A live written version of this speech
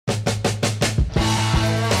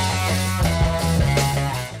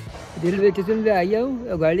Railway station पे आ गया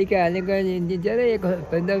हूँ। गाड़ी के आने का इंतजार है। एक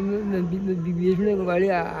 15-20 मिनट गाड़ी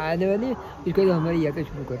आने वाली, इसके तो हमारी यात्रा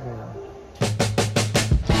शुरू कर रहे हैं।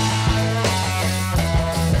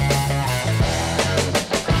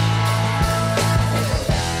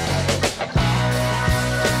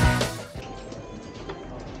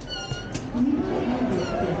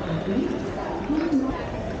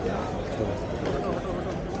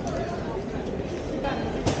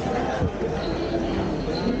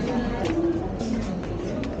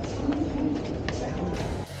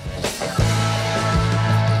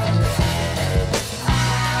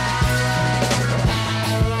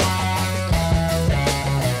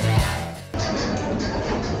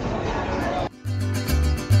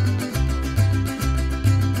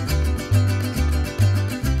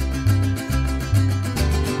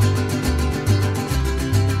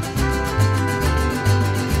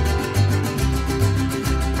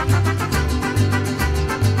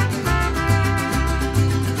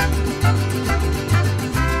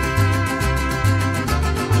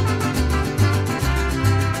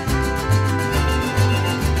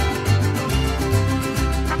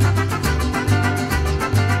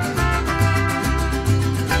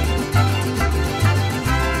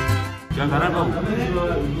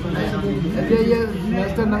 ये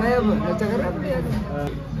नाश्ता मंगाया, नाश्ता कर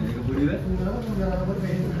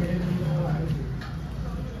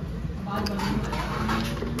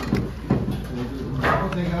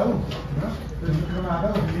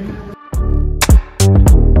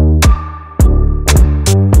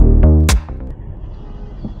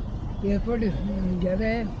एयरपोर्ट ज़्यादा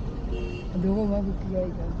है, देखो वहाँ पर क्या है,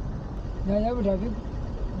 यहाँ पर ट्रैफिक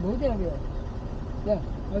बहुत है क्या।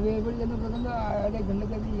 अब एयरपोर्ट जाना पसंद है, आधे घंटे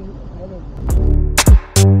का भी है।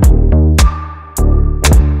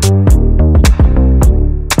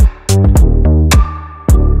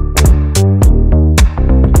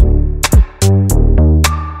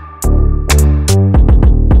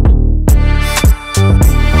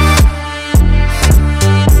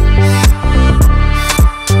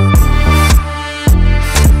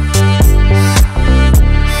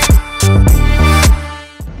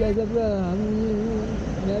 जब हम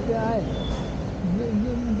यहाँ पे आए,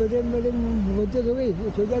 बड़े बड़े बच्चे हो गई,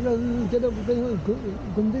 सोचा था चलो कहीं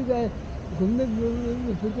घूमते गए, घूमने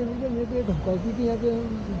फिरते फिरते मेरे को एक कॉफ़ी की यहाँ पे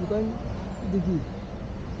दुकान दिखी।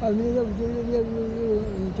 अब मैंने कहा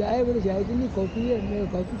चाय, बोले चाय की नहीं कॉफ़ी है। मैं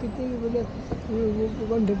कॉफ़ी कितने की, बोले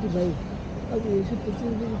 135। अब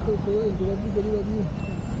 125 रुपये गरीब आदमी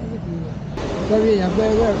सब यहाँ पर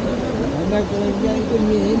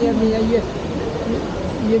अपनी आइए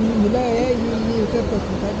ये मिला है, ये सब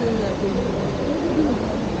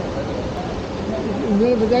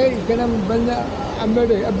उन्होंने बताया इसका नाम बंदा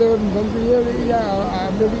अम्बेड है। अब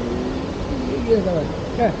ये करा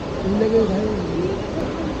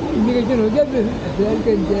इमिग्रेशन हो गया, फिर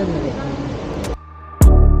का इंतजार लगा।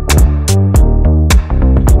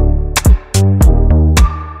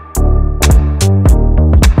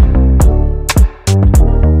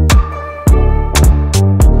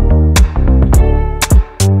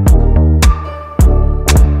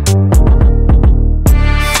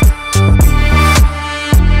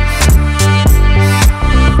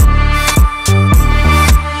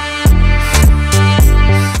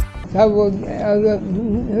 वो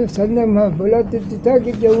सर ने बोला था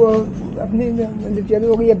कि जो वो अपनी मतलब चलो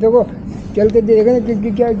हो गया, देखो चल के देखा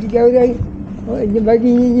कि क्या हो जाएगी।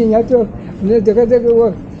 बाकी यहाँ तो मैंने देखा था कि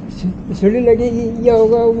वो सीढ़ी लगेगी, यह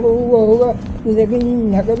होगा वो होगा,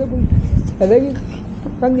 लेकिन यहाँ का तो कुछ अलग ही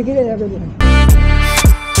काम दिख रहा है यहाँ का।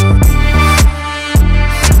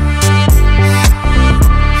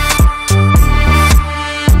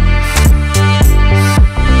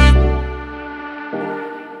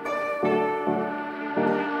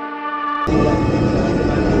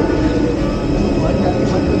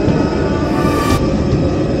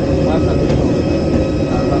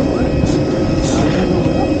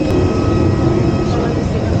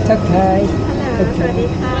 Hai.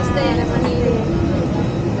 Namaste,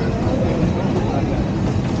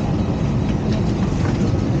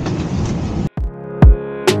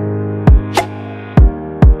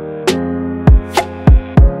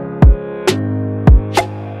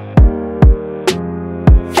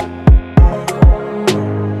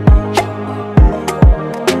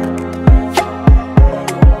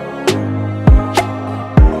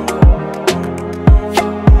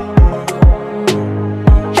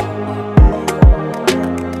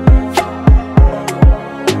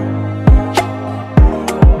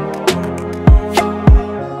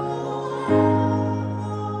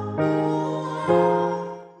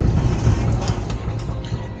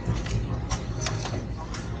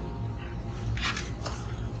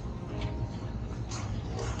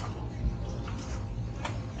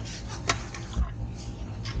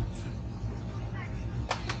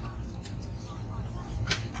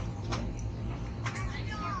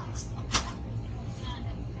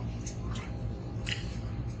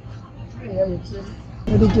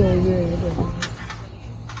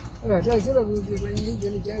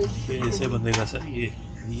 ऐसे बंदेगा सर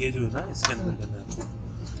ये जो है ना इसके अंदर करना है,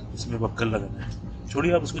 इसमें बक्कल लगाना है।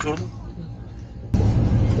 छोड़िए आप उसको, छोड़ दो,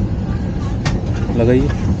 लगाइए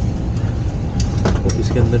और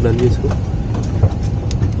इसके अंदर डालिए इसको।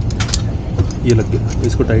 ये लग गया,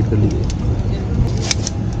 इसको टाइट कर लीजिए।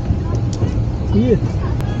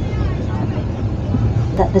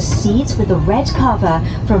 That the seats with the red cover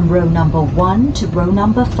from row number 1 to row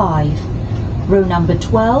number 5. Row number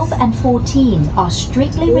 12 and 14 are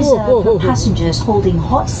strictly reserved for passengers holding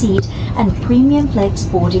hot seat and premium flex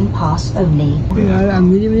boarding pass only.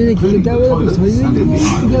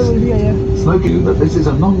 Smoking, but this is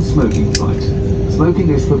a non-smoking flight. Smoking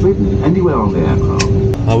is forbidden anywhere on the aircraft.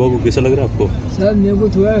 हवा को कैसा लग रहा है आपको? Sir मेरे को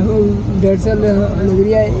थोड़ा डर सा लग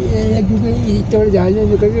रहा है, क्योंकि इतने बड़े जहाज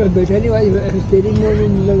में कभी बैठा नहीं हुआ, स्टीयरिंग में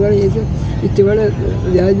लग रहा है, ये सब इतने बड़े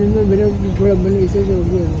जहाज में मेरा थोड़ा मन ऐसे हो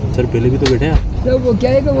गया। सर पहले भी तो बैठे हैं सर वो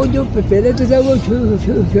क्या है कि वो जो पहले तो था वो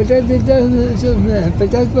छोटा देता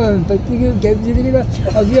 50-25 की कैपेसिटी का,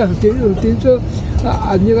 अभी 300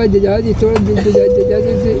 आदमी का जहाज इतना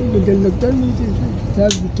डर लगता है मुझे।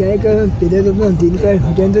 साहब क्या है कि पहले तो अपना दिन का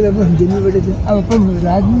दिन तो अपना दिन में बैठे थे, अब अपन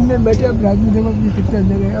रात में बैठे, अब रात में देखो अपनी कितना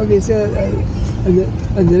अंदर है, अब ऐसे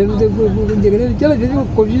अंधेरे में तो देख रहे हैं। चलो फिर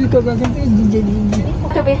कोशिश करते हैं।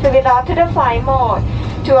 To be similar to the flight mode.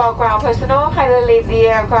 To our ground personnel, kindly leave the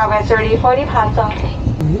aircraft as ready for departure.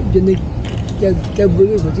 जिन्हें क्या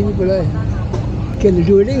बोले पता नहीं पड़ा है, क्या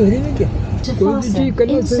लड़ाई हो रही है क्या? To fasten,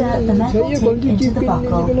 insert the metal tip into the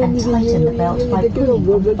buckle and tighten the belt by pulling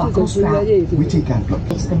on the buckle strap. We take and block.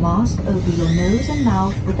 Place the mask over your nose and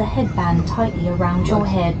mouth with the headband tightly around your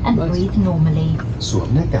head and breathe normally. สวม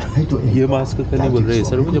หน้ากากให้ตัวเอง ये mask का नहीं बोल रहे हैं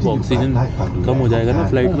sir, वो जब oxygen कम हो जाएगा ना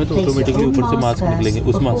फ्लाइट में तो Place your ऑटोमेटिकली own ऊपर से mask मास्क निकलेंगे, first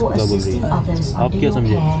उस मास्क before का बोल रही assisting है। others आप under क्या your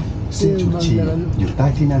समझे? care. ซึ่งชูชีพอยู่ใต้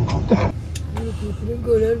ที่นั่งของท่าน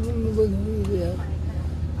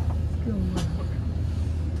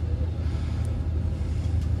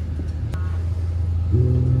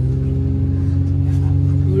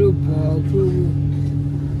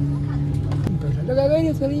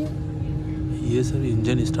ये सर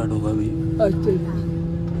इंजन स्टार्ट होगा अभी। अच्छा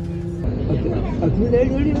अपनी लाइट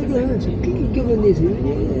वाली क्यों बंद है?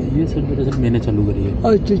 ये सर दरअसल मैंने चालू करी है।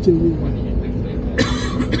 अच्छा चलिए।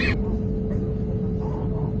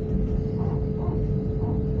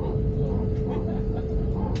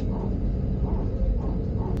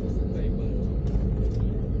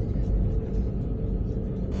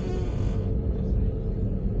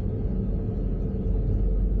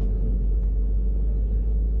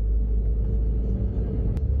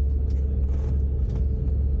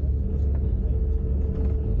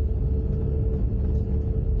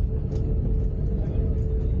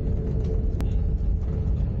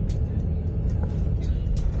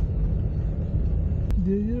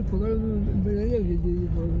 धीरे पकड़ बढ़ाइए, धीरे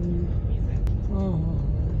हाँ हाँ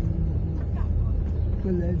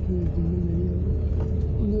कल लाइट की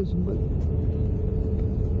सिंपल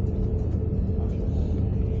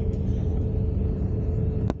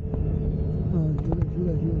हाँ पूरा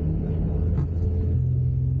पूरा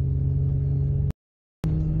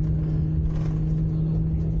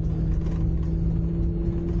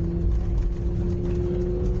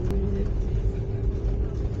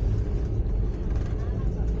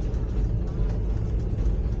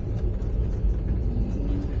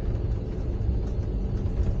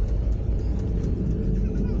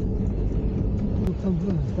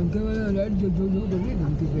पंखे वाला लाइट जो कर रही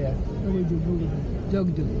घंटी पे यार, जग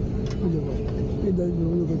जग ये दस दो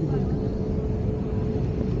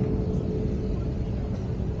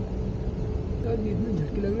इतने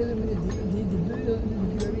झटके लग रहे थे मुझे, झटके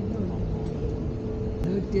लग रही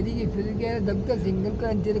तेरी की फिर क्या है, दबका सिंगल का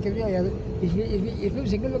तेरे कर दिया यार, इसमें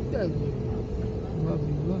सिंगल लगता है। वाह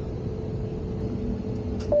वाह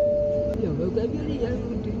ये हो गया भी यार,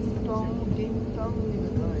 टिंग टोंग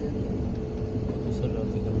सर आप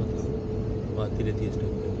फिक्र मत करो, बात ही रहती है इस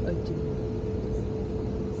टाइम पे। अच्छा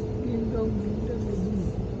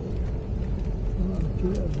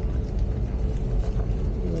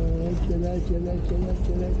चला चला चला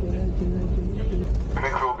चला चला चला चला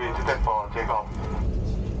Crew be to for takeoff.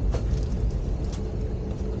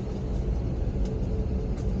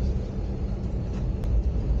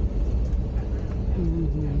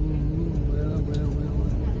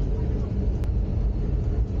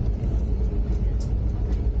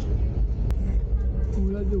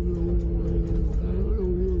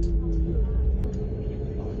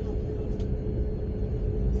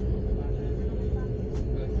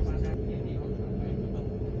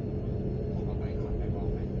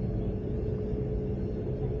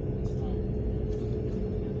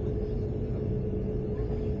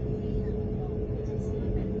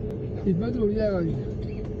 इसमें तो उड़ जाएगा अभी।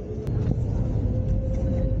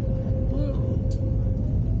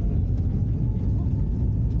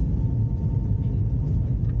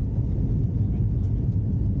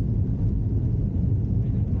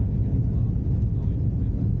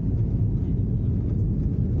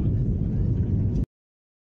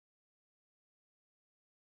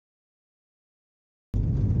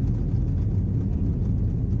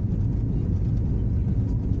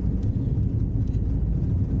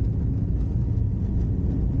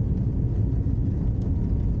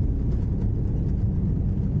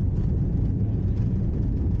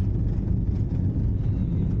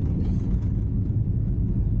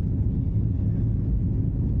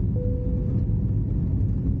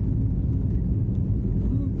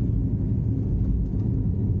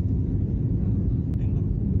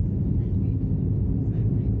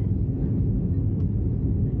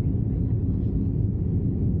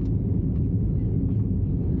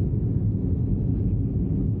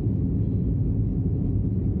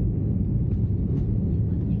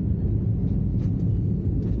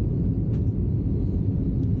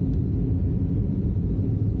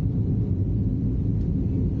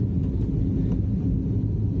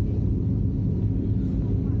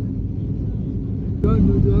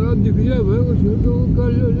 दिख गया भाई वो छोटो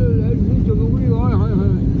कर लाइट से चमक रही और हाँ हाँ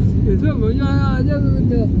ऐसा मजा आ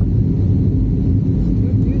जाएगा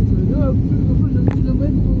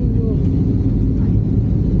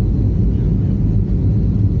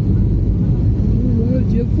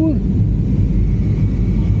Jaipur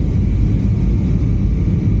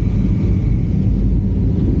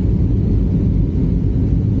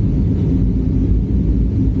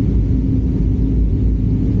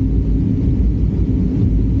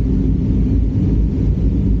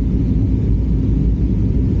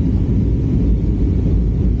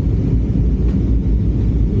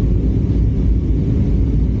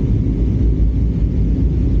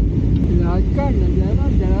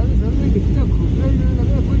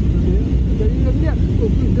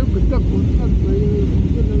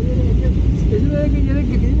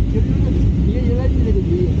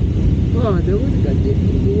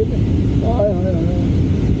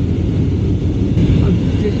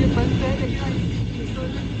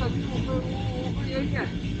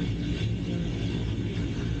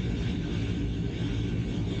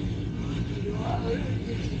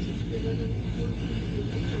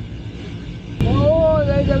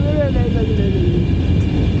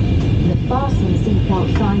The fasten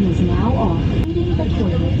seatbelt sign is now off, leading the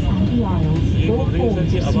toilets and the aisles for all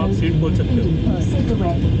to smoking, including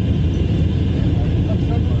e-cigarette.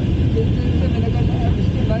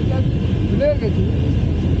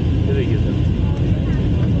 ये देखिए सर,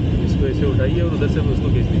 इसको ऐसे उठाइए और उधर से उसको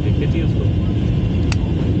खींच लीजिए, खींचिए उसको।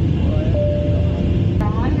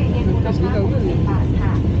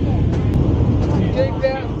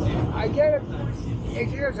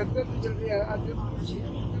 चल रही है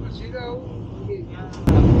सीधा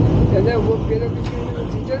वो पहले तो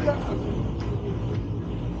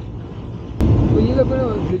ये लोग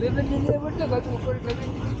धीरे में नहीं बढ़ता बात ऊपर कभी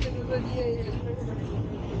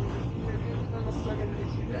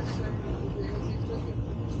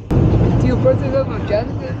ऊपर से सब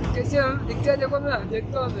कैसे हम दिखता देखो मैं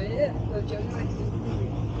देखता हूँ मैं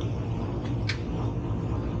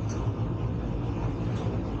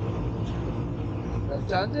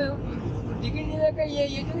जानते हो दिख ही नहीं लगा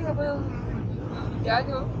ये तो नहीं क्या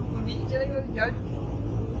जो नीचे चलेगा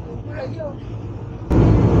ऊपर आ गया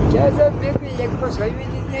क्या सब देख एक बार सही में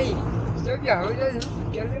नहीं आई जब क्या हो जाए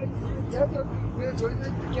चल तो मेरे थोड़ी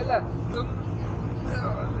देर चला तो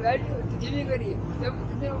लाइट धीमी करी जब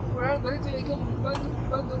उड़ान भरी तो एकदम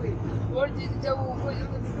बंद हो गई और जब ऊपर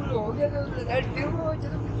बिल्कुल हो गया तो लाइट फिर वो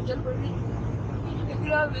चल पड़ी लेकिन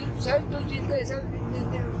शायद तो चीज का ऐसा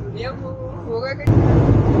नियम होगा कि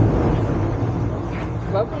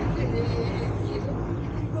वापस ये सब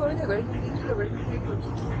होने घड़ी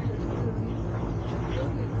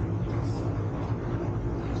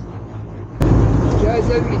क्या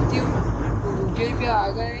सब इतनी ऊंचाई पे आ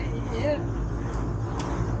गए हैं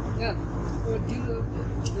और दिल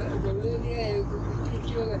बोलने लिए अब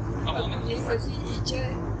ये ऐसी इच्छा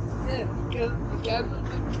है क्या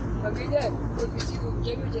अभी जाए तो किसी को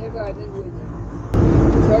ऊंचाई में जाएगा आनंद हो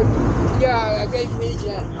जाए क्या आगे मिल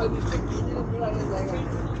जाए अब इससे कीने में बड़ा आनंद आएगा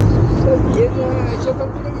सब ये तो ऐसा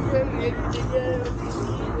करते हैं कि ये भी चीज़ें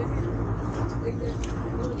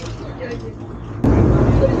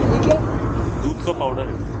दूध का पाउडर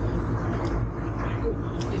है।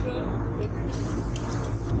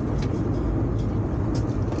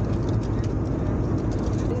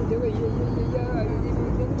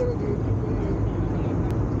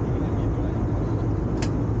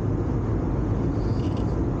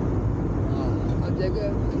 내가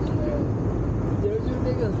열줄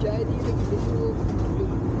내가 자리를 그리고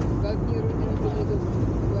बाकी रोटी तो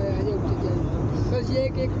आ जाओ बस ये है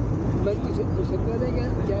कि मन की सबका रहेगा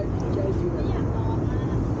क्या क्या जीना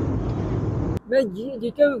मैं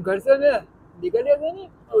जितना घर से मैं निकले थे ना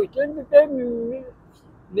उस टाइम पे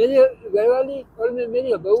मेरी घरवाली और मेरी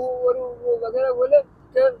बहू और वो वगैरह बोले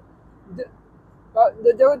कि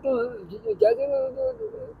जब तुम जाते हो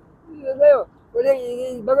बोले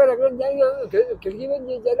बगैर अगर जाएंगे खिड़की में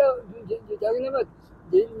ज़्यादा जागने मत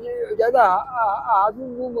ज़्यादा आदमी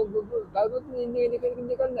बाल मत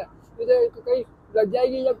निकलना उधर कहीं लग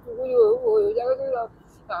जाएगी या कुछ हो जाएगा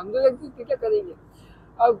तो हम लोग क्या करेंगे।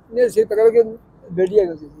 अब मेरे सिर पकड़ के बैठ गया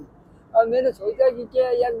उसे और मैंने सोचा कि क्या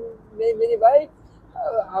यार मेरे भाई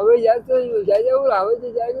हवाई जहाज तो जाएगा और हवाई से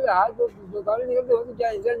जाएगा हाथ बाहर निकलते हो तो क्या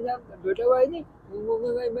इंसान बैठा हुआ है नहीं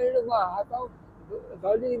मैं वहाँ आता हूँ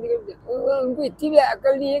बाहर निकल उनको इतनी भी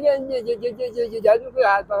अकल नहीं है कि जहाज में कोई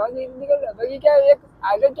हाथ बाहर नहीं निकल रहा बाकी क्या एक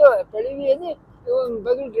आदत जो पड़ी हुई है नहीं तो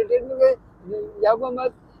बदल ट्रेन में गए यहाँ पर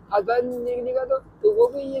मत हाथ बाहर निकलेगा तो वो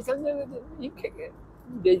भी ये समझे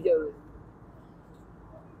भेज जाओ।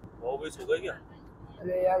 हो गई सो गए क्या?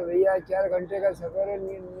 अरे यार भैया 4 घंटे का सफर है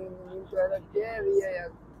नींद तो अलग क्या है भैया यार।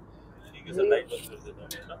 ठीक है सर लाइट बंद कर देता हूँ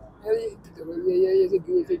ना। ये से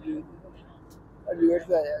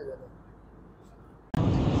रिवर्स आया जरा।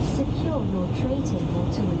 Secure your tray table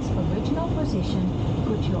to its original position,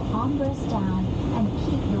 put your armrest down and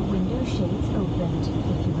keep your window shades opened.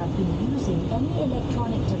 If you have been using any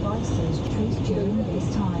electronic devices traced during this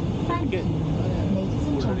time, thank you. Ladies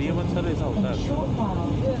and gentlemen, in a short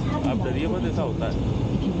while, the tagging आप डरिए मत, ऐसा होता है।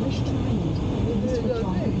 If you wish to read, please switch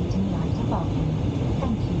on the reading light above you.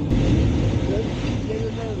 Thank you.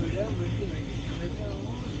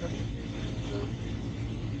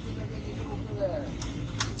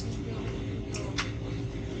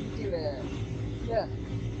 Yeah.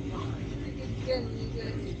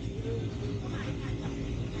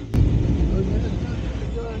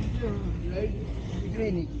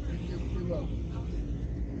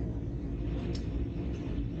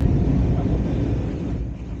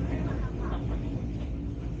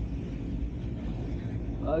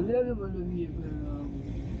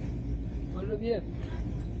 मतलब ये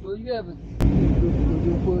हो गया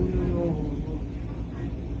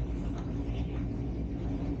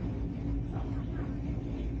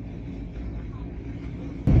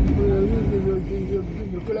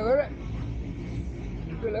बिल्कुल लगा रहा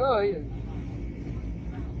बिल्कुल लगा भाई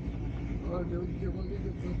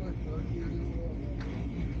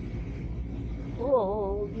और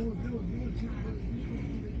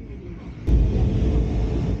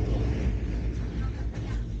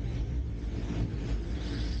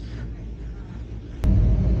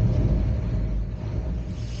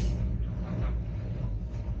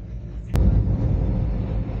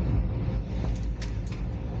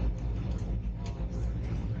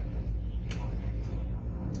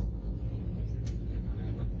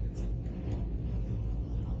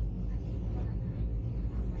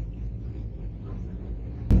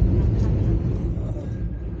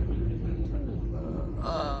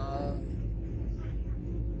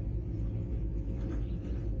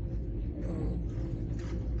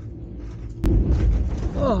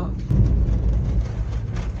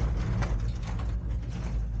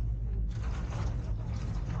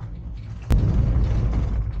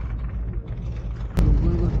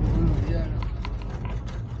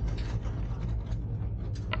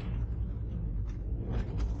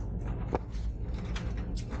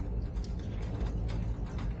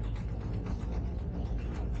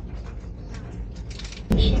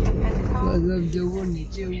मतलब जब वो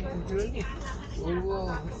नीचे उतरे नहीं और वो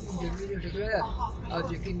जमीन में टकराया आप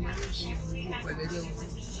यकीन मानिए पहले जब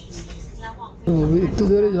इतने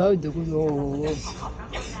देर जाओ देखो